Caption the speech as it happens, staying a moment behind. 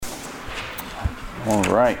All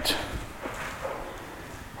right.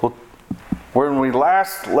 Well, when we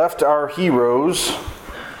last left our heroes,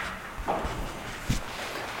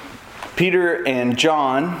 Peter and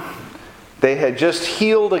John, they had just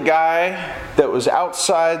healed a guy that was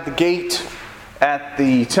outside the gate at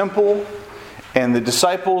the temple, and the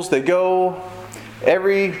disciples, they go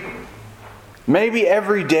maybe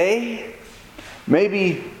every day,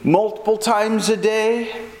 maybe multiple times a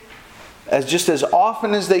day, as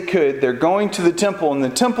often as they could. They're going to the temple, and the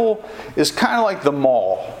temple is kind of like the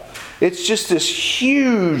mall. It's just this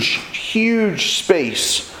huge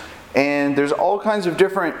space, and there's all kinds of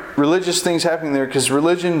different religious things happening there because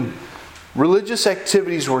religious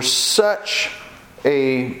activities were such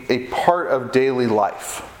a part of daily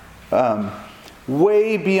life,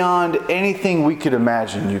 way beyond anything we could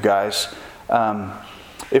imagine, you guys.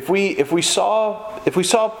 If we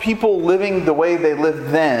saw people living the way they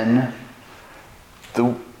lived then,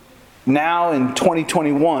 now in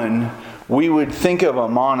 2021, we would think of a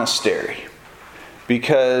monastery,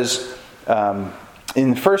 because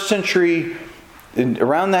in the first century,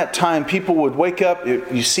 around that time, people would wake up.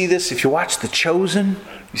 You see this if you watch The Chosen.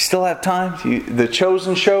 You still have time. The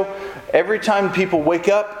Chosen show. Every time people wake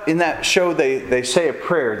up in that show, they say a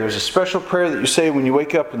prayer. There's a special prayer that you say when you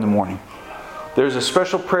wake up in the morning. There's a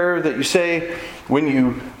special prayer that you say when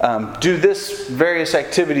you do this various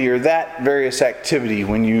activity or that various activity.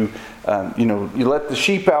 When you you let the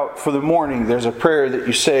sheep out for the morning, there's a prayer that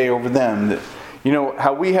you say over them. That,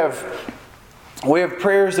 how we have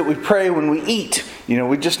prayers that we pray when we eat.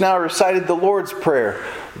 We just now recited the Lord's Prayer.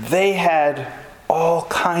 They had all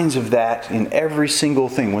kinds of that in every single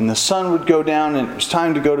thing. When the sun would go down and it was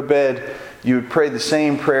time to go to bed, you would pray the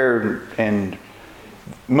same prayer, and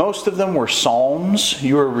most of them were psalms.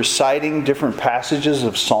 You were reciting different passages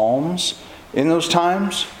of psalms in those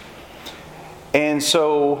times. And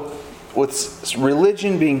so, with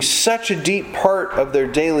religion being such a deep part of their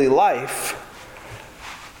daily life,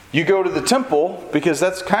 you go to the temple because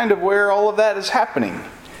that's kind of where all of that is happening.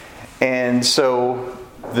 And so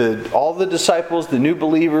all the disciples, the new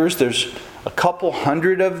believers, there's a couple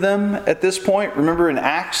hundred of them at this point. Remember in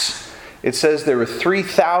Acts, it says there were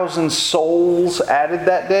 3,000 souls added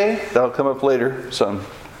that day. That'll come up later. So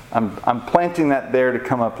I'm planting that there to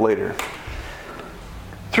come up later.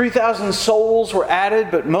 3,000 souls were added,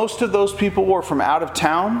 but most of those people were from out of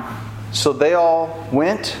town. So they all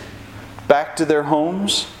went back to their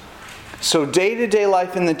homes. So day-to-day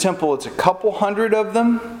life in the temple, it's a couple hundred of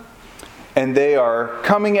them. And they are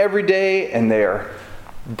coming every day, and they are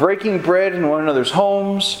breaking bread in one another's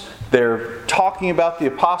homes. They're talking about the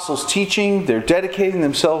apostles' teaching. They're dedicating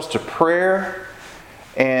themselves to prayer.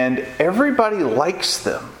 And everybody likes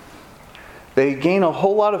them. They gain a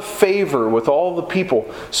whole lot of favor with all the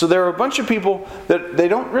people. So there are a bunch of people that they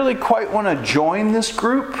don't really quite want to join this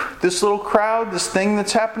group, this little crowd, this thing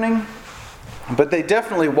that's happening. But they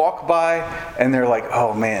definitely walk by and they're like,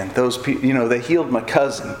 oh man, those people, they healed my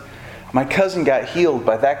cousin. My cousin got healed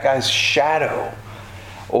by that guy's shadow.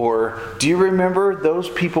 Or, do you remember those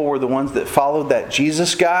people were the ones that followed that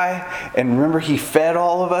Jesus guy? And remember he fed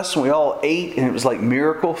all of us and we all ate and it was like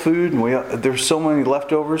miracle food and there's so many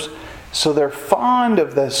leftovers. So they're fond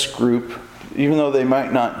of this group, even though they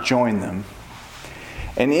might not join them.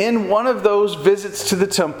 And in one of those visits to the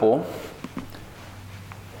temple,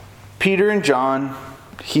 Peter and John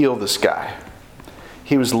heal this guy.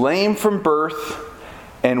 He was lame from birth.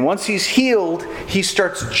 And once he's healed, he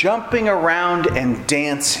starts jumping around and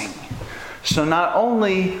dancing. So not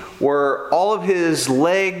only were all of his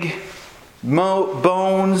leg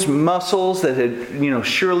bones, muscles that had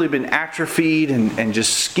surely been atrophied and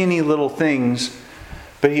just skinny little things,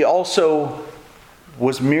 but he also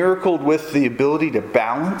was miracled with the ability to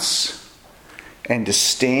balance and to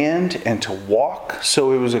stand and to walk.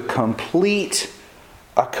 So it was a complete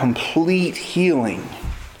healing,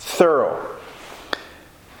 thorough.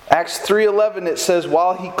 Acts 3:11, it says,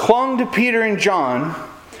 while he clung to Peter and John,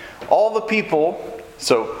 all the people,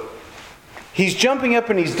 so he's jumping up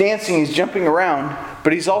and he's dancing, he's jumping around,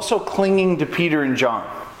 but he's also clinging to Peter and John.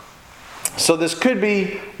 So this could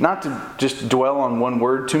be, not to just dwell on one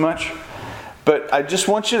word too much, but I just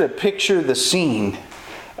want you to picture the scene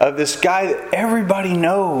of this guy that everybody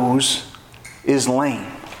knows is lame.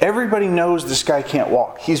 Everybody knows this guy can't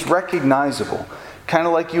walk. He's recognizable. Kind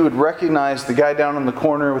of like you would recognize the guy down in the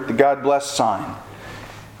corner with the God bless sign.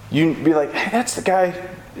 You'd be like, hey, that's the guy.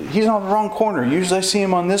 He's on the wrong corner. Usually I see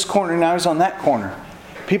him on this corner, now he's on that corner.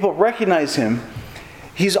 People recognize him.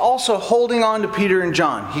 He's also holding on to Peter and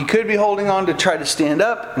John. He could be holding on to try to stand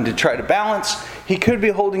up and to try to balance. He could be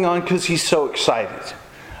holding on because he's so excited.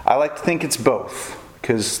 I like to think it's both,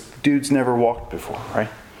 because dude's never walked before, right?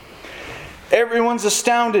 Everyone's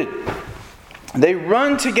astounded. They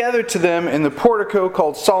run together to them in the portico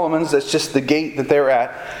called Solomon's. That's just the gate that they were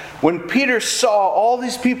at. When Peter saw all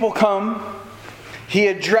these people come, he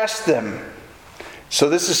addressed them. So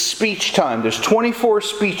this is speech time. There's 24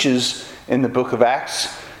 speeches in the book of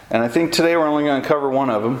Acts. And I think today we're only going to cover one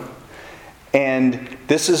of them. And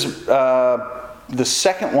this is the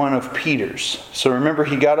second one of Peter's. So remember,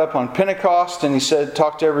 he got up on Pentecost and he said,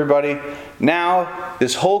 talk to everybody. Now,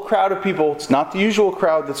 this whole crowd of people, it's not the usual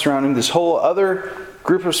crowd that's around him, this whole other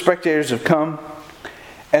group of spectators have come,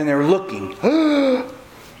 and they're looking.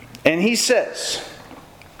 And he says,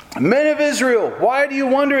 men of Israel, why do you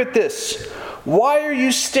wonder at this? Why are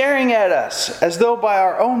you staring at us as though by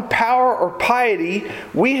our own power or piety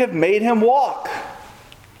we have made him walk?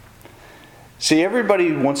 See,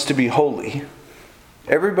 everybody wants to be holy.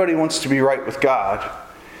 Everybody wants to be right with God.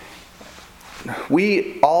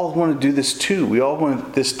 We all want to do this too. We all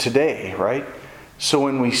want this today, right? So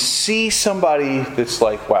when we see somebody that's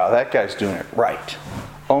like, wow, that guy's doing it right.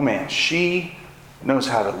 Oh man, she knows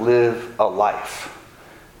how to live a life.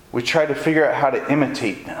 We try to figure out how to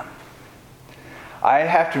imitate them. I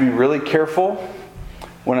have to be really careful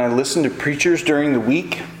when I listen to preachers during the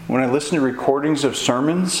week, when I listen to recordings of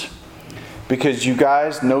sermons, because you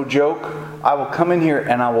guys, no joke, I will come in here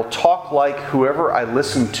and I will talk like whoever I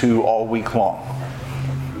listen to all week long.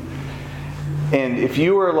 And if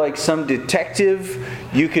you were like some detective,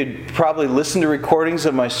 you could probably listen to recordings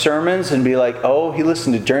of my sermons and be like, oh, he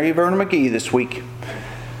listened to Jerry Vernon McGee this week.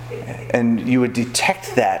 And you would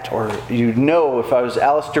detect that, or you'd know if I was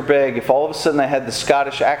Alistair Begg, if all of a sudden I had the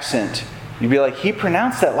Scottish accent, you'd be like, he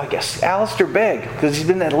pronounced that like Alistair Begg, because he's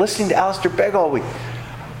been listening to Alistair Begg all week.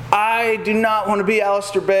 I do not want to be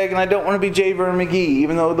Alistair Begg, and I don't want to be J. Vernon McGee,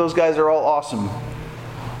 even though those guys are all awesome.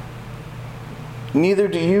 Neither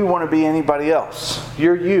do you want to be anybody else.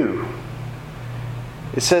 You're you.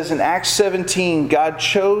 It says in Acts 17, God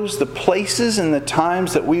chose the places and the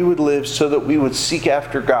times that we would live so that we would seek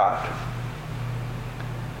after God.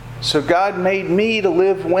 So God made me to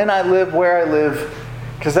live when I live, where I live,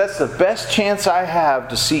 because that's the best chance I have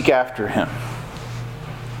to seek after Him.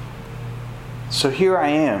 So here I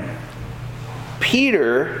am.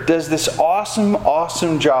 Peter does this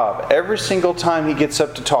awesome job. Every single time he gets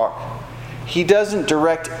up to talk, he doesn't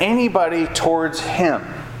direct anybody towards him.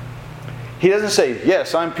 He doesn't say,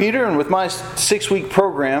 yes, I'm Peter, and with my 6-week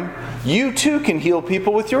program, you too can heal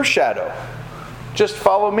people with your shadow. Just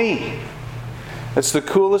follow me. That's the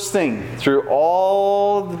coolest thing. Through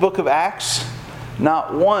all the book of Acts,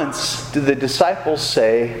 not once did the disciples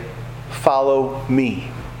say, follow me.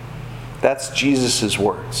 That's Jesus'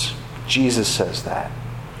 words. Jesus says that.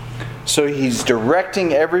 So he's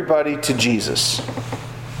directing everybody to Jesus.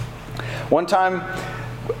 One time,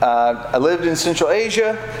 I lived in Central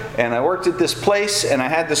Asia, and I worked at this place, and I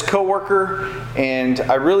had this coworker, and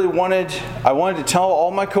I wanted to tell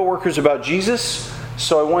all my coworkers about Jesus,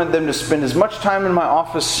 so I wanted them to spend as much time in my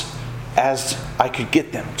office as I could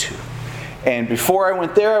get them to. And before I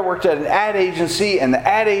went there, I worked at an ad agency, and the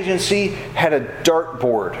ad agency had a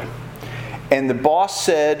dartboard. And the boss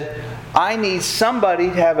said, I need somebody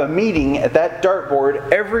to have a meeting at that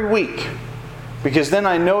dartboard every week, because then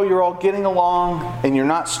I know you're all getting along and you're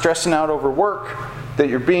not stressing out over work, that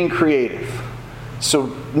you're being creative. So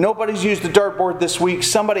nobody's used the dartboard this week.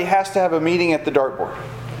 Somebody has to have a meeting at the dartboard.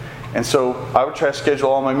 And so I would try to schedule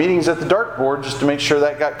all my meetings at the dartboard just to make sure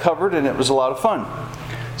that got covered, and it was a lot of fun.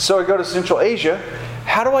 So I go to Central Asia.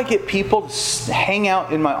 How do I get people to hang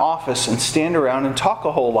out in my office and stand around and talk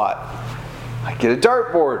a whole lot? I get a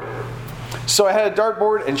dartboard. So I had a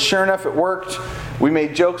dartboard, and sure enough, it worked. We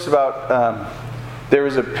made jokes about there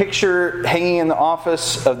was a picture hanging in the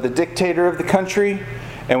office of the dictator of the country,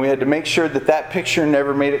 and we had to make sure that that picture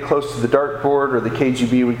never made it close to the dartboard, or the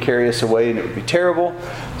KGB would carry us away and it would be terrible.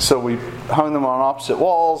 So we hung them on opposite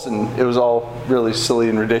walls, and it was all really silly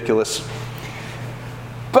and ridiculous.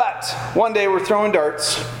 But one day we're throwing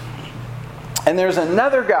darts, and there's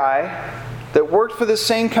another guy that worked for the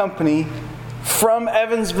same company from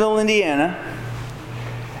Evansville, Indiana.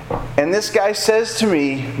 And this guy says to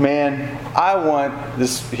me, man,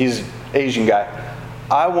 he's an Asian guy,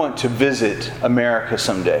 I want to visit America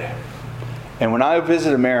someday. And when I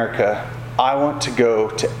visit America, I want to go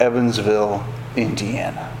to Evansville,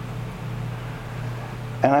 Indiana.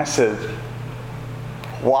 And I said,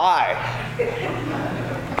 why?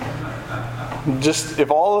 Just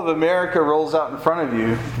if all of America rolls out in front of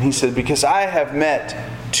you. He said, because I have met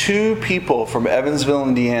 2 people from Evansville,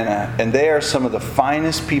 Indiana, and they are some of the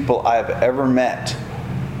finest people I have ever met.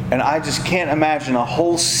 And I just can't imagine a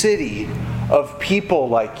whole city of people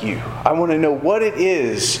like you. I want to know what it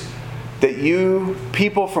is that you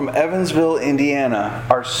people from Evansville, Indiana,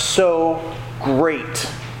 are so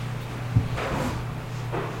great.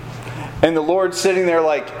 And the Lord's sitting there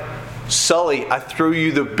like, Sully, I threw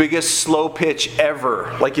you the biggest slow pitch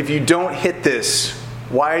ever. Like, if you don't hit this,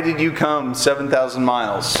 why did you come 7,000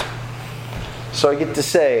 miles? So I get to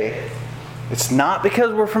say, it's not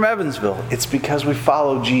because we're from Evansville. It's because we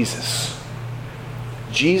follow Jesus.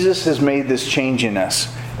 Jesus has made this change in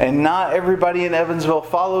us. And not everybody in Evansville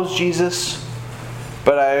follows Jesus.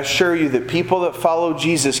 But I assure you that people that follow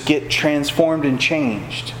Jesus get transformed and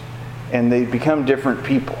changed. And they become different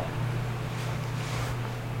people.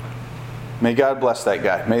 May God bless that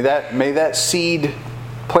guy. May that seed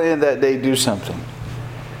planted that day do something.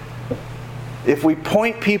 If we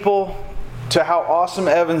point people to how awesome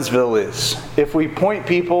Evansville is, if we point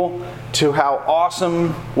people to how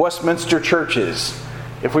awesome Westminster Church is,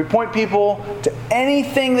 if we point people to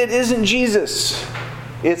anything that isn't Jesus,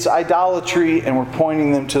 it's idolatry and we're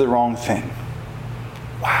pointing them to the wrong thing.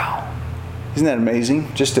 Wow. Isn't that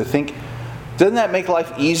amazing? Just to think, doesn't that make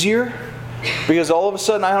life easier? Because all of a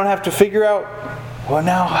sudden I don't have to figure out, well,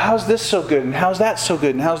 now how's this so good? And how's that so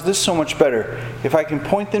good? And how's this so much better? If I can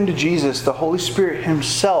point them to Jesus, the Holy Spirit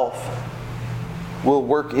Himself will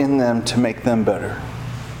work in them to make them better.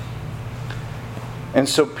 And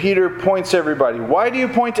so Peter points everybody. Why do you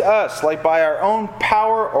point to us, like by our own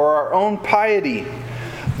power or our own piety?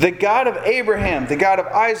 The God of Abraham, the God of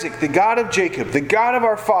Isaac, the God of Jacob, the God of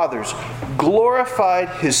our fathers, glorified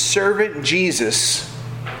His servant Jesus.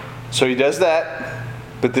 So He does that.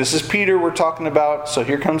 But this is Peter we're talking about. So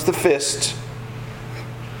here comes the fist.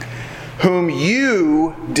 Whom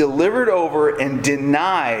you delivered over and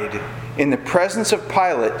denied in the presence of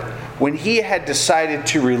Pilate when he had decided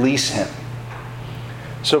to release Him.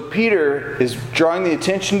 So Peter is drawing the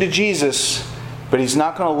attention to Jesus, but he's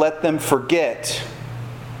not going to let them forget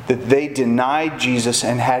that they denied Jesus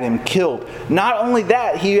and had Him killed. Not only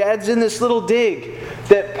that, he adds in this little dig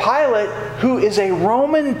that Pilate, who is a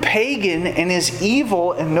Roman pagan and is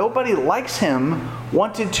evil and nobody likes him,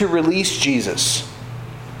 wanted to release Jesus.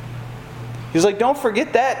 He's like, don't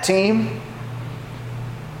forget that, team.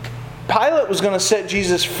 Pilate was going to set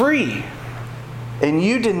Jesus free, and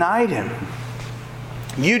you denied Him.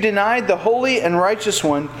 You denied the holy and righteous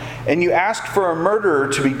one, and you asked for a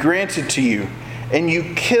murderer to be granted to you. And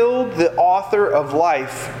you killed the author of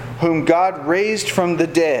life, whom God raised from the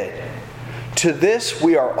dead. To this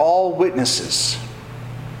we are all witnesses.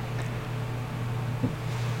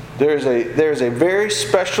 There's a very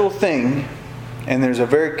special thing, and there's a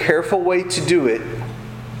very careful way to do it,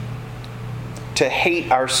 to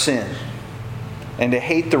hate our sin and to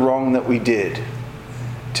hate the wrong that we did.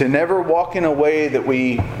 To never walk in a way that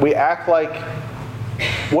we act like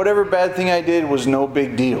whatever bad thing I did was no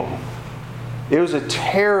big deal. It was a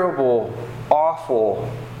terrible, awful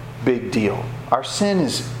big deal. Our sin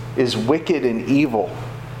is wicked and evil.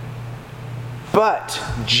 But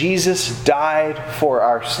Jesus died for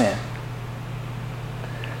our sin.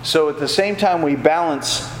 So at the same time we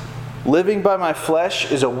balance living by my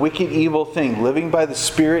flesh is a wicked, evil thing. Living by the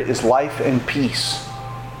Spirit is life and peace.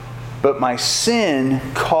 But my sin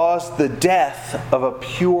caused the death of a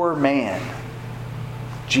pure man,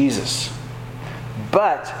 Jesus.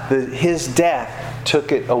 But His death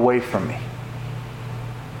took it away from me.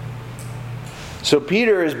 So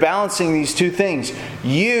Peter is balancing these two things.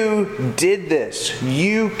 You did this.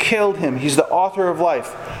 You killed Him. He's the author of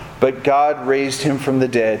life. But God raised Him from the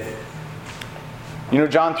dead. You know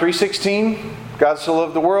John 3:16? God so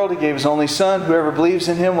loved the world, He gave His only Son. Whoever believes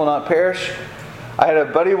in Him will not perish. I had a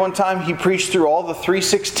buddy one time, he preached through all the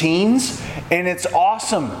 3:16s, and it's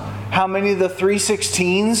awesome how many of the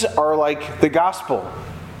 3:16s are like the gospel,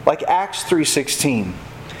 like Acts 3:16.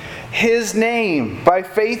 His name, by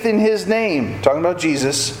faith in His name, talking about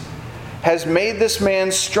Jesus, has made this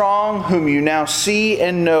man strong, whom you now see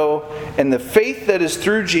and know, and the faith that is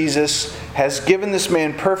through Jesus has given this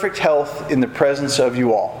man perfect health in the presence of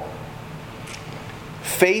you all.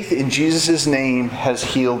 Faith in Jesus' name has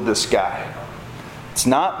healed this guy. It's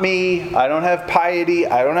not me. I don't have piety.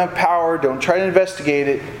 I don't have power. Don't try to investigate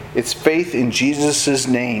it. It's faith in Jesus'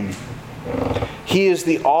 name. He is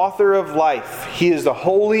the author of life. He is the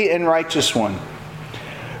holy and righteous one.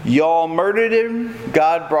 Y'all murdered Him.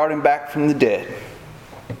 God brought Him back from the dead.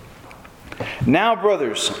 Now,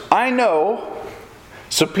 brothers, I know.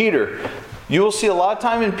 So Peter, you will see a lot of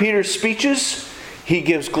time in Peter's speeches, he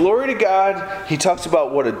gives glory to God. He talks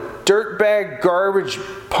about what a dirtbag, garbage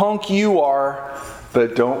punk you are.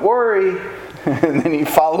 But don't worry. And then he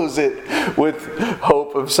follows it with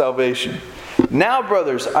hope of salvation. Now,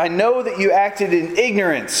 brothers, I know that you acted in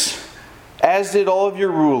ignorance, as did all of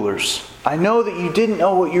your rulers. I know that you didn't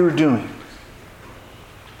know what you were doing.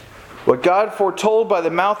 What God foretold by the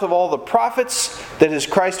mouth of all the prophets, that his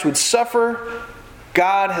Christ would suffer,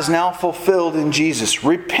 God has now fulfilled in Jesus.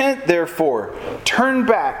 Repent, therefore. Turn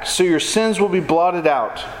back, so your sins will be blotted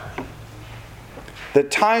out, that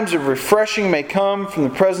times of refreshing may come from the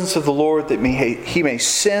presence of the Lord, that he may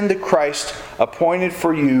send the Christ appointed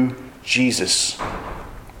for you, Jesus.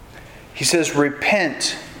 He says,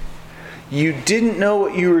 repent. You didn't know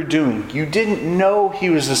what you were doing. You didn't know he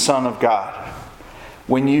was the Son of God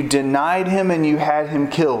when you denied him and you had him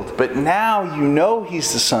killed. But now you know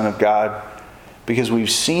he's the Son of God because we've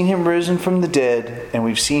seen him risen from the dead and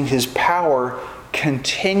we've seen his power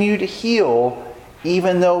continue to heal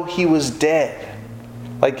even though he was dead.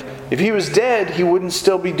 Like, if he was dead, he wouldn't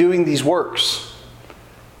still be doing these works.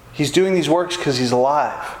 He's doing these works because he's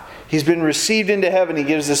alive. He's been received into heaven. He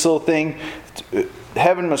gives this little thing.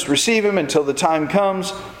 Heaven must receive him until the time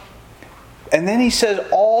comes. And then he says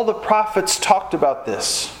all the prophets talked about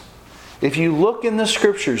this. If you look in the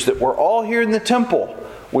scriptures that we're all here in the temple,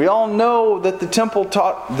 we all know that the temple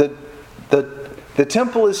taught that the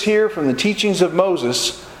temple is here from the teachings of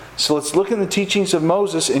Moses. So let's look in the teachings of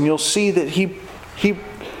Moses and you'll see that he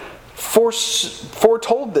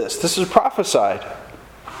foretold this. This is prophesied.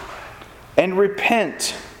 And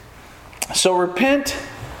repent. So repent,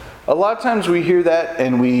 a lot of times we hear that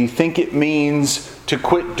and we think it means to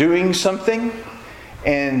quit doing something.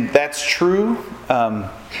 And that's true.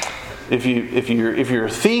 If you're a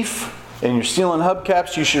thief and you're stealing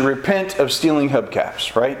hubcaps, you should repent of stealing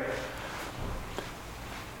hubcaps, right?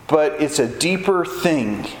 But it's a deeper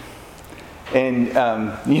thing. And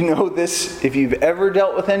you know this, if you've ever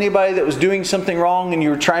dealt with anybody that was doing something wrong and you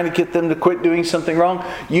were trying to get them to quit doing something wrong.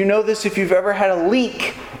 You know this if you've ever had a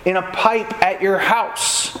leak in a pipe at your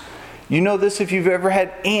house. You know this if you've ever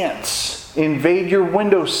had ants invade your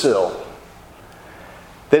windowsill.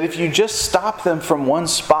 That if you just stop them from one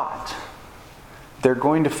spot, they're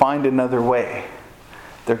going to find another way.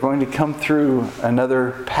 They're going to come through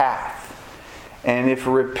another path. And if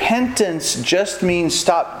repentance just means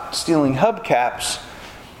stop stealing hubcaps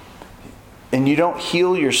and you don't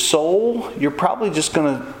heal your soul, you're probably just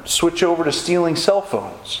going to switch over to stealing cell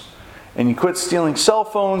phones. And you quit stealing cell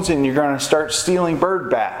phones and you're going to start stealing bird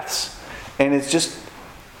baths. And it's just,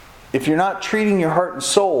 if you're not treating your heart and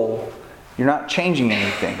soul, you're not changing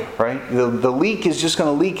anything, right? The leak is just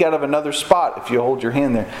going to leak out of another spot if you hold your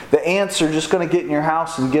hand there. The ants are just going to get in your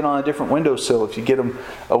house and get on a different windowsill if you get them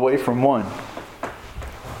away from one.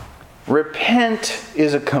 Repent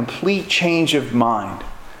is a complete change of mind,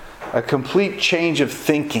 a complete change of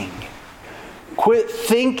thinking. Quit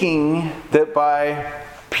thinking that by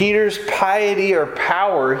Peter's piety or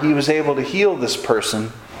power he was able to heal this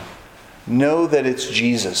person. Know that it's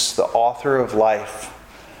Jesus, the author of life.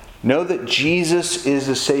 Know that Jesus is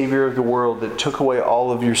the Savior of the world that took away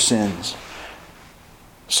all of your sins.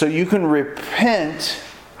 So you can repent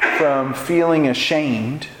from feeling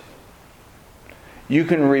ashamed. You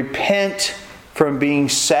can repent from being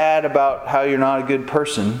sad about how you're not a good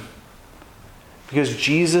person. Because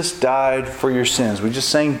Jesus died for your sins. We just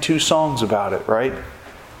sang 2 songs about it, right?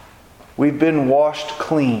 We've been washed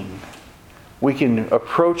clean. We can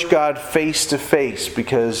approach God face to face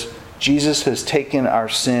because Jesus has taken our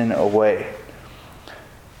sin away.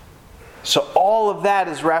 So all of that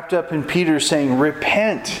is wrapped up in Peter saying,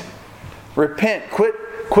 repent. Repent.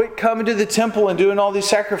 Quit coming to the temple and doing all these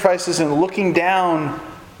sacrifices and looking down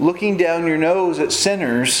your nose at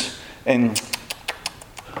sinners and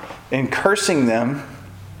cursing them.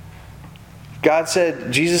 God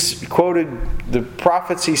said, Jesus quoted the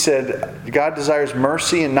prophets, he said, God desires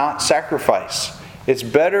mercy and not sacrifice. It's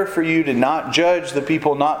better for you to not judge the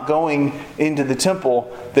people not going into the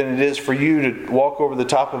temple than it is for you to walk over the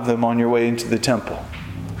top of them on your way into the temple.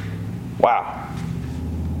 Wow.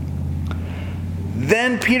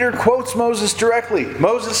 Then Peter quotes Moses directly.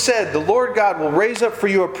 Moses said, the Lord God will raise up for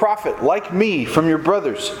you a prophet like me from your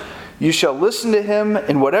brothers. You shall listen to him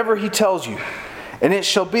in whatever he tells you. And it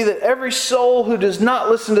shall be that every soul who does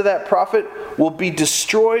not listen to that prophet will be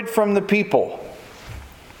destroyed from the people.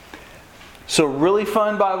 So really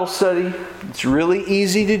fun Bible study. It's really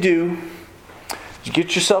easy to do. You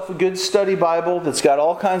get yourself a good study Bible that's got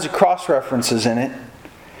all kinds of cross-references in it.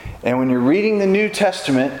 And when you're reading the New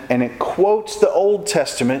Testament and it quotes the Old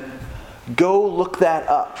Testament, go look that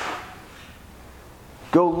up.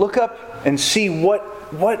 Go look up and see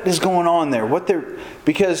what is going on there.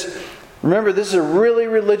 Because remember, this is a really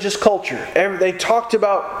religious culture. They talked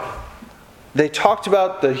about they talked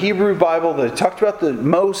about the Hebrew Bible, they talked about the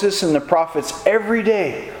Moses and the prophets every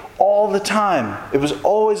day, all the time. It was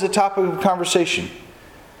always a topic of conversation.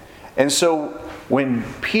 And so when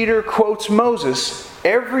Peter quotes Moses,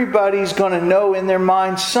 everybody's going to know in their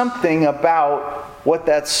mind something about what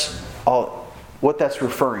that's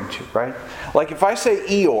referring to, right? Like if I say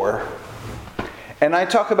Eeyore, and I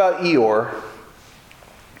talk about Eeyore,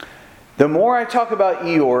 the more I talk about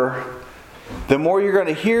Eeyore, the more you're going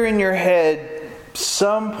to hear in your head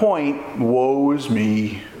some point, woe is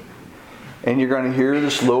me. And you're going to hear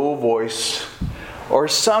this low voice. Or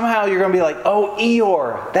somehow you're going to be like, oh,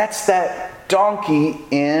 Eeyore, that's that donkey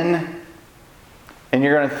in. And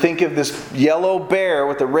you're going to think of this yellow bear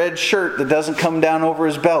with a red shirt that doesn't come down over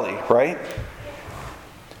his belly, right?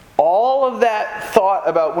 All of that thought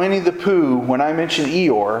about Winnie the Pooh when I mention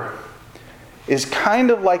Eeyore is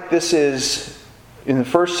kind of like this is in the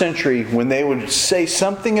first century when they would say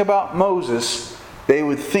something about Moses, they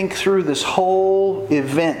would think through this whole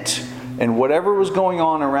event and whatever was going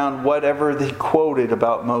on around whatever they quoted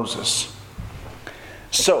about Moses.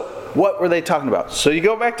 So, what were they talking about? So you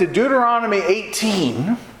go back to Deuteronomy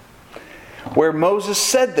 18, where Moses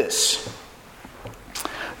said this.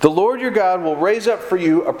 The Lord your God will raise up for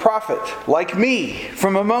you a prophet like me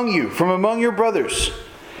from among you, from among your brothers.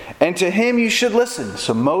 And to him you should listen.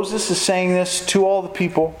 So Moses is saying this to all the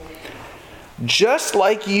people. Just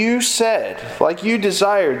like you said, like you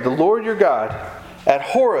desired the Lord your God at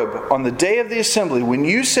Horeb on the day of the assembly, when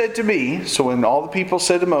you said to me, so when all the people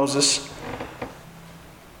said to Moses,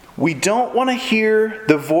 we don't want to hear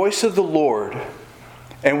the voice of the Lord,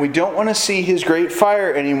 and we don't want to see His great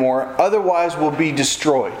fire anymore, otherwise we'll be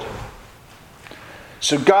destroyed.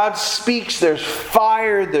 So God speaks, there's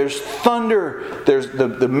fire, there's thunder, there's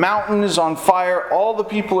the mountain is on fire, all the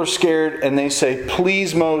people are scared, and they say,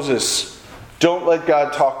 please Moses, don't let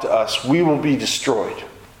God talk to us, we will be destroyed.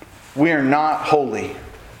 We are not holy.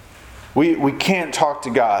 We can't talk to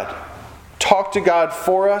God. Talk to God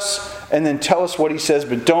for us and then tell us what He says,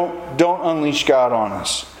 but don't unleash God on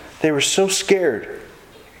us. They were so scared.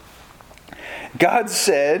 God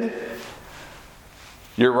said,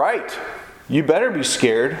 you're right. You better be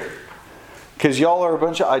scared because y'all are a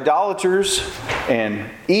bunch of idolaters and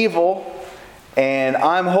evil and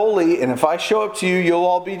I'm holy, and if I show up to you, you'll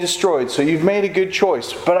all be destroyed. So you've made a good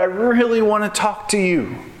choice. But I really want to talk to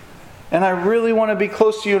you. And I really want to be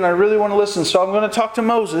close to you and I really want to listen. So I'm going to talk to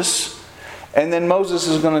Moses. And then Moses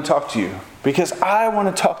is going to talk to you. Because I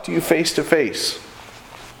want to talk to you face to face.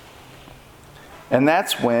 And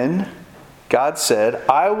that's when God said,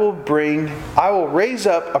 I will raise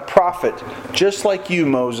up a prophet just like you,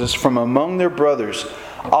 Moses, from among their brothers.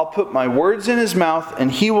 I'll put my words in his mouth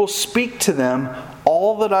and he will speak to them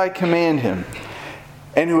all that I command him.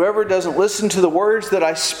 And whoever doesn't listen to the words that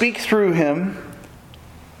I speak through him,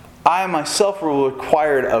 I myself will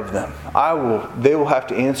require it of them. They will have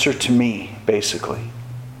to answer to me, basically.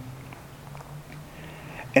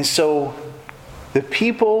 And so the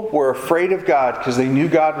people were afraid of God because they knew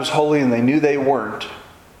God was holy and they knew they weren't.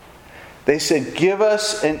 They said, give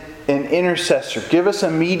us an intercessor, give us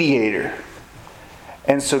a mediator.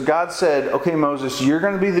 And so God said, okay, Moses, you're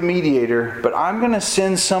going to be the mediator, but I'm going to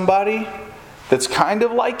send somebody that's kind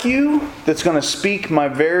of like you, that's going to speak my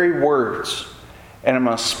very words. And I'm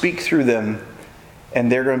going to speak through them,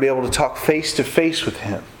 and they're going to be able to talk face to face with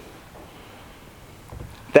Him.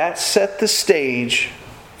 That set the stage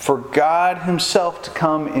for God Himself to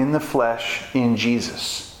come in the flesh in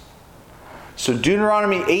Jesus. So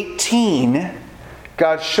Deuteronomy 18,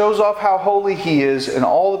 God shows off how holy He is, and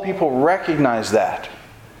all the people recognize that.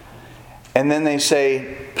 And then they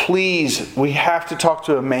say, please, we have to talk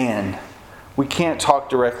to a man. We can't talk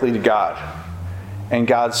directly to God. And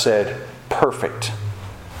God said, perfect.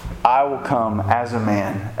 I will come as a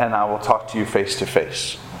man and I will talk to you face to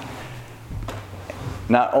face.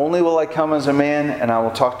 Not only will I come as a man and I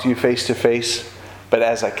will talk to you face to face, but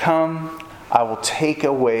as I come, I will take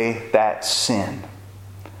away that sin.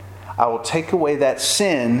 I will take away that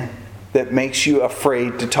sin that makes you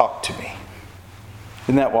afraid to talk to me.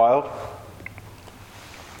 Isn't that wild?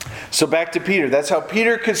 So back to Peter. That's how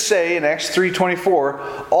Peter could say in Acts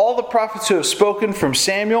 3:24, all the prophets who have spoken from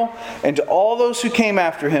Samuel and to all those who came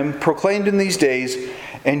after him proclaimed in these days,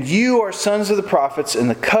 and you are sons of the prophets in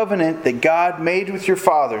the covenant that God made with your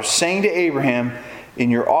fathers, saying to Abraham, in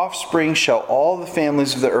your offspring shall all the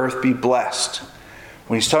families of the earth be blessed.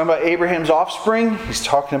 When he's talking about Abraham's offspring, he's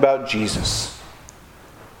talking about Jesus.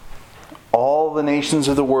 All the nations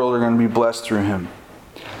of the world are going to be blessed through him.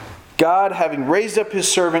 God, having raised up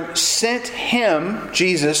His servant, sent Him,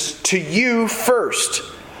 Jesus, to you first,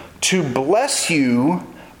 to bless you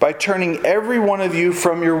by turning every one of you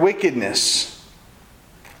from your wickedness.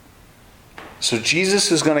 So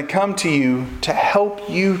Jesus is going to come to you to help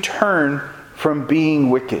you turn from being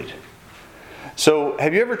wicked. So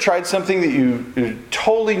have you ever tried something that you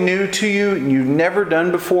totally new to you and you've never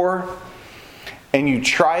done before? And you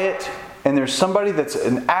try it, and there's somebody that's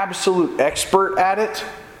an absolute expert at it,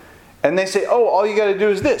 and they say, oh, all you got to do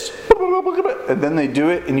is this. And then they do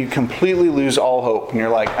it, and you completely lose all hope. And you're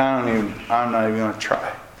like, I'm not even going to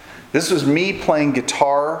try. This was me playing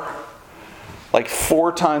guitar like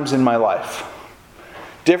 4 times in my life.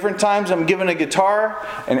 Different times I'm given a guitar,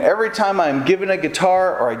 and every time I'm given a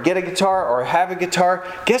guitar, or I get a guitar, or I have a guitar,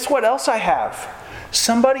 guess what else I have?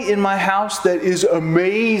 Somebody in my house that is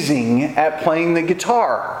amazing at playing the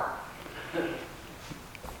guitar.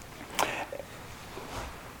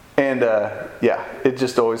 And it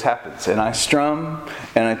just always happens. And I strum,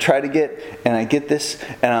 and I try to get this,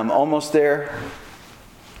 and I'm almost there.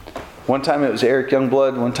 One time it was Eric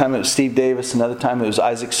Youngblood, one time it was Steve Davis, another time it was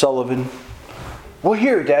Isaac Sullivan. Well,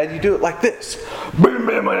 here, Dad, you do it like this. And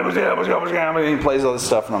he plays all this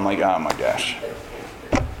stuff, and I'm like, oh my gosh.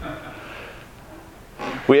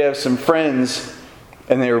 We have some friends,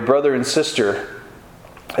 and they were brother and sister,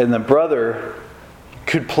 and the brother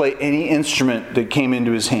could play any instrument that came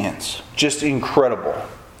into his hands. Just incredible.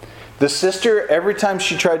 The sister, every time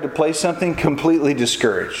she tried to play something, completely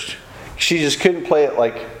discouraged. She just couldn't play it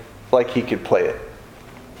like he could play it.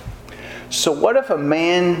 So what if a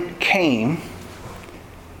man came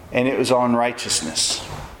and it was on righteousness?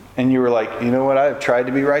 And you were like, you know what, I've tried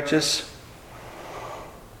to be righteous.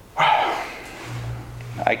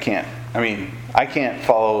 I can't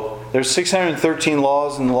follow. There's 613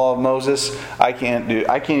 laws in the law of Moses. I can't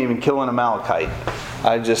even kill an Amalekite.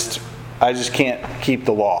 I just can't keep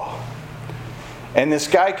the law. And this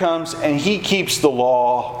guy comes and he keeps the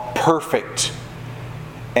law perfect.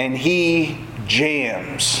 And he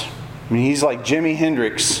jams. I mean, he's like Jimi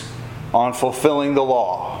Hendrix on fulfilling the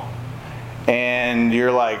law. And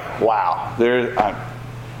you're like, wow.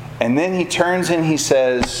 And then he turns and he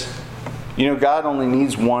says, you know, God only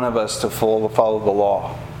needs one of us to follow the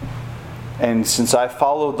law. And since I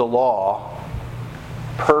followed the law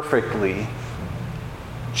perfectly,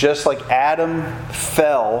 just like Adam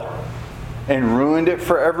fell and ruined it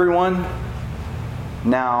for everyone,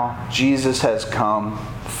 now Jesus has come,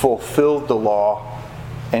 fulfilled the law,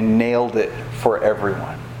 and nailed it for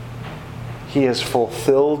everyone. He has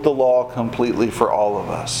fulfilled the law completely for all of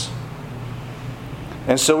us.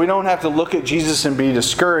 And so we don't have to look at Jesus and be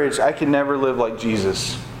discouraged. I can never live like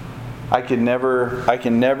Jesus. I can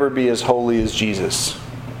never be as holy as Jesus.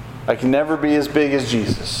 I can never be as big as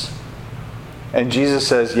Jesus. And Jesus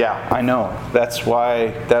says, yeah, I know. That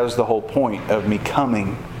was the whole point of me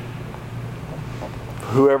coming.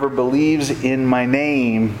 Whoever believes in my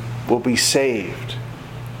name will be saved.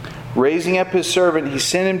 Raising up his servant, he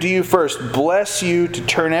sent him to you first. Bless you to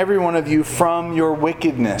turn every one of you from your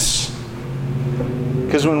wickedness.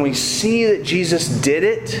 Because when we see that Jesus did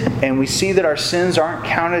it, and we see that our sins aren't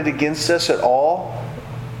counted against us at all,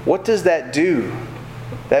 what does that do?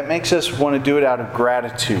 That makes us want to do it out of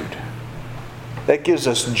gratitude. That gives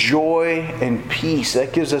us joy and peace.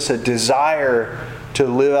 That gives us a desire to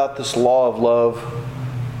live out this law of love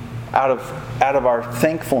out of our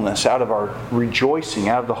thankfulness, out of our rejoicing,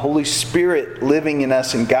 out of the Holy Spirit living in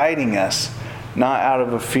us and guiding us, not out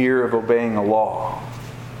of a fear of obeying a law.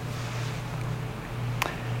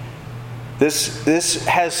 This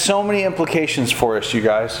has so many implications for us, you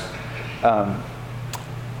guys.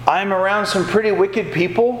 I'm around some pretty wicked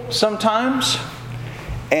people sometimes,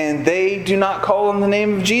 and they do not call on the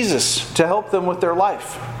name of Jesus to help them with their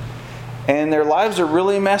life. And their lives are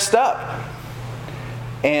really messed up.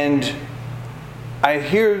 And I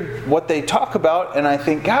hear what they talk about, and I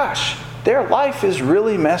think, gosh, their life is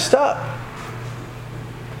really messed up.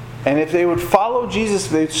 And if they would follow Jesus,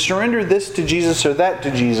 if they'd surrender this to Jesus or that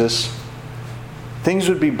to Jesus, things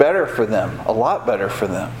would be better for them, a lot better for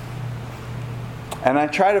them. And I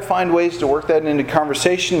try to find ways to work that into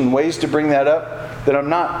conversation and ways to bring that up, that I'm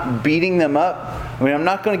not beating them up. I mean, I'm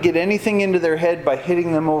not going to get anything into their head by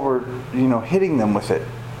hitting them with it.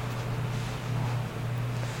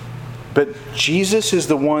 But Jesus is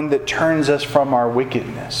the one that turns us from our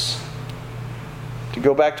wickedness. To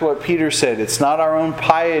go back to what Peter said, it's not our own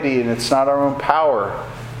piety and it's not our own power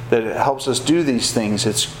that helps us do these things.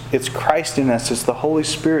 It's Christ in us. It's the Holy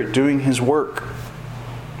Spirit doing His work.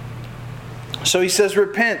 So he says,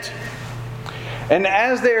 repent. And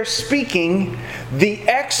as they're speaking, the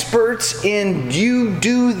experts in you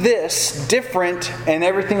do this different and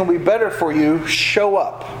everything will be better for you show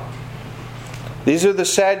up. These are the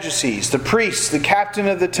Sadducees, the priests, the captain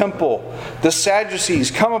of the temple. The Sadducees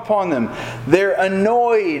come upon them. They're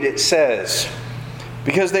annoyed, it says,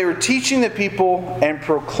 because they were teaching the people and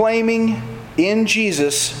proclaiming in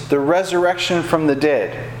Jesus the resurrection from the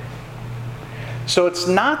dead. So it's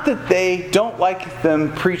not that they don't like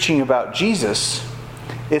them preaching about Jesus.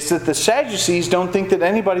 It's that the Sadducees don't think that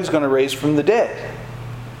anybody's going to raise from the dead.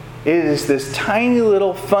 It is this tiny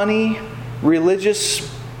little funny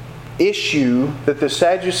religious issue that the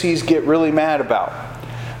Sadducees get really mad about.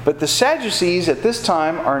 But the Sadducees at this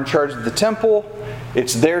time are in charge of the temple.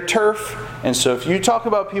 It's their turf. And so if you talk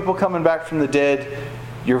about people coming back from the dead,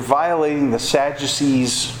 you're violating the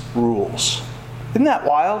Sadducees' rules. Isn't that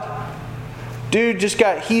wild? Dude just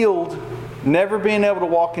got healed, never being able to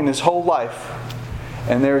walk in his whole life.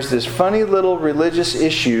 And there's this funny little religious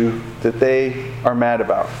issue that they are mad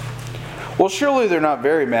about. Well, surely they're not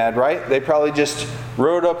very mad, right? They probably just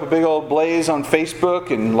wrote up a big old blaze on Facebook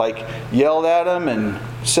and yelled at them and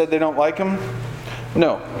said they don't like them.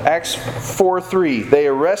 No. Acts 4:3. They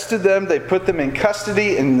arrested them, they put them in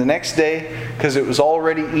custody, and the next day, because it was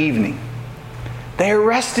already evening, they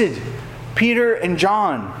arrested Peter and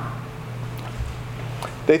John.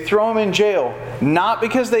 They throw them in jail, not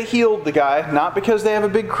because they healed the guy, not because they have a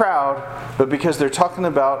big crowd, but because they're talking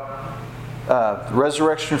about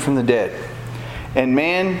resurrection from the dead. And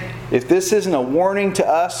man, if this isn't a warning to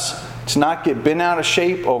us to not get bent out of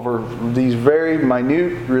shape over these very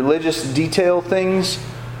minute religious detail things,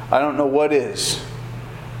 I don't know what is.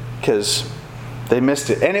 Because they missed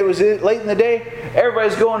it. And it was late in the day.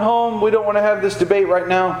 Everybody's going home. We don't want to have this debate right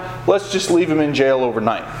now. Let's just leave them in jail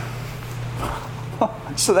overnight.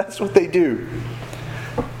 So that's what they do.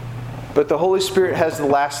 But the Holy Spirit has the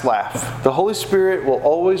last laugh. The Holy Spirit will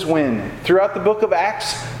always win. Throughout the book of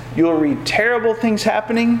Acts, you'll read terrible things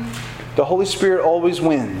happening. The Holy Spirit always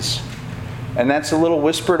wins. And that's a little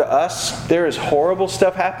whisper to us. There is horrible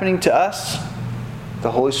stuff happening to us.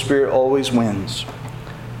 The Holy Spirit always wins.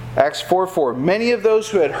 Acts 4:4. Many of those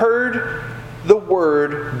who had heard the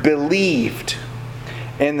word believed.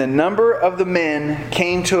 And the number of the men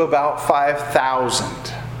came to about 5,000.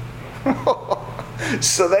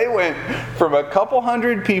 So they went from a couple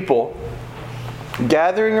hundred people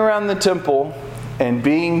gathering around the temple and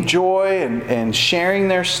being joy and sharing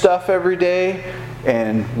their stuff every day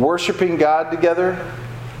and worshiping God together.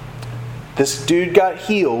 This dude got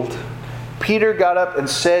healed. Peter got up and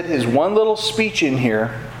said his one little speech in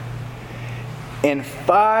here. And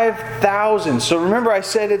 5,000. So remember I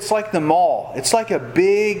said it's like the mall. It's like a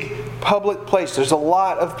big public place. There's a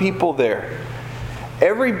lot of people there.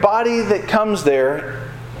 Everybody that comes there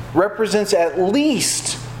represents at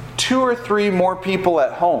least 2 or 3 more people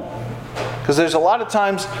at home. Because there's a lot of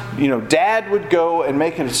times, Dad would go and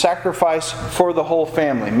make a sacrifice for the whole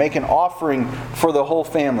family, make an offering for the whole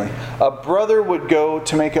family. A brother would go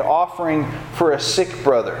to make an offering for a sick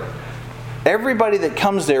brother. Everybody that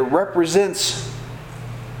comes there represents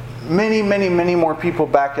many, many, many more people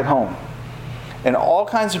back at home. And all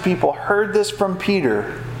kinds of people heard this from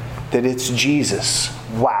Peter, that it's Jesus.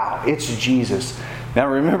 Wow, it's Jesus. Now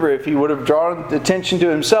remember, if he would have drawn attention to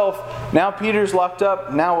himself, now Peter's locked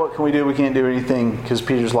up. Now what can we do? We can't do anything because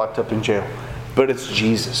Peter's locked up in jail. But it's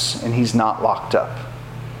Jesus, and he's not locked up.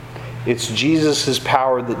 It's Jesus'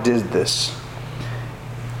 power that did this.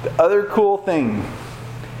 The other cool thing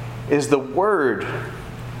is the word.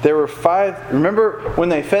 There were 5. Remember when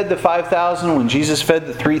they fed the 5,000, when Jesus fed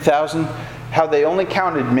the 3,000? How they only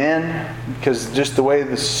counted men, because just the way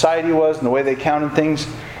the society was and the way they counted things,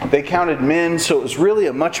 they counted men, so it was really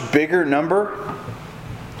a much bigger number.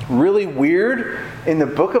 Really weird. In the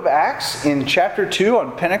book of Acts, in chapter 2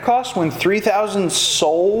 on Pentecost, when 3,000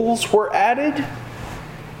 souls were added,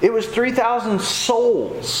 it was 3,000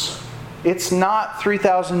 souls. It's not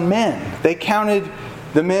 3,000 men. They counted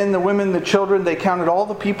the men, the women, the children. They counted all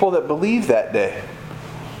the people that believed that day.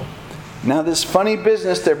 Now this funny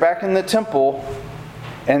business, they're back in the temple,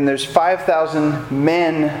 and there's 5,000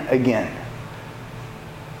 men again.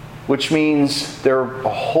 Which means there are a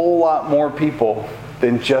whole lot more people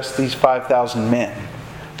than just these 5,000 men.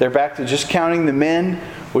 They're back to just counting the men,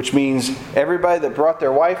 which means everybody that brought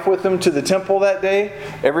their wife with them to the temple that day,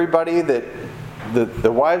 everybody that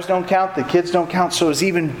the wives don't count, the kids don't count, so it's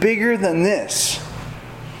even bigger than this.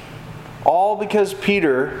 All because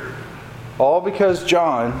Peter, all because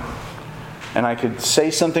John. And I could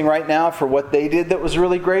say something right now for what they did that was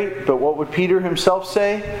really great, but what would Peter himself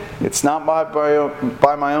say? It's not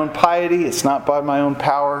by my own piety, it's not by my own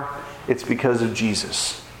power, it's because of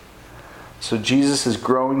Jesus. So Jesus is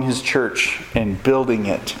growing his church and building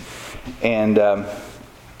it. And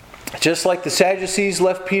Just like the Sadducees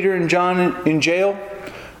left Peter and John in jail,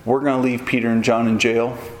 we're going to leave Peter and John in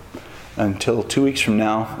jail until 2 weeks from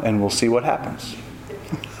now, and we'll see what happens.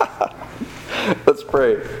 Let's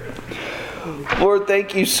pray. Lord,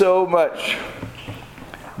 thank you so much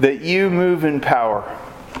that you move in power,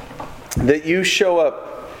 that you show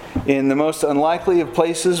up in the most unlikely of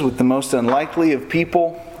places with the most unlikely of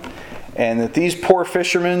people, and that these poor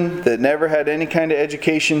fishermen that never had any kind of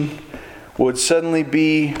education would suddenly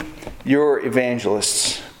be your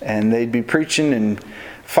evangelists, and they'd be preaching, and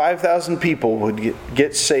 5,000 people would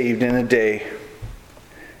get saved in a day.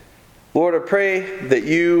 Lord, I pray that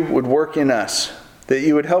you would work in us, that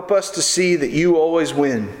you would help us to see that you always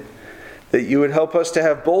win, that you would help us to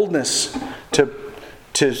have boldness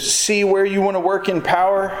to see where you want to work in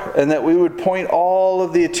power, and that we would point all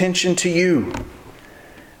of the attention to you,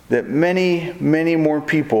 that many, many more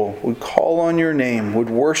people would call on your name, would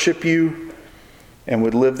worship you, and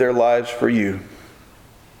would live their lives for you.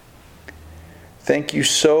 Thank you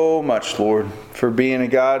so much, Lord, for being a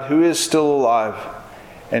God who is still alive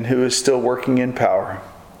and who is still working in power.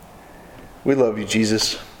 We love you,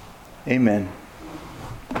 Jesus. Amen.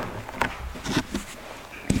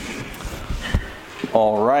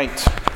 All right.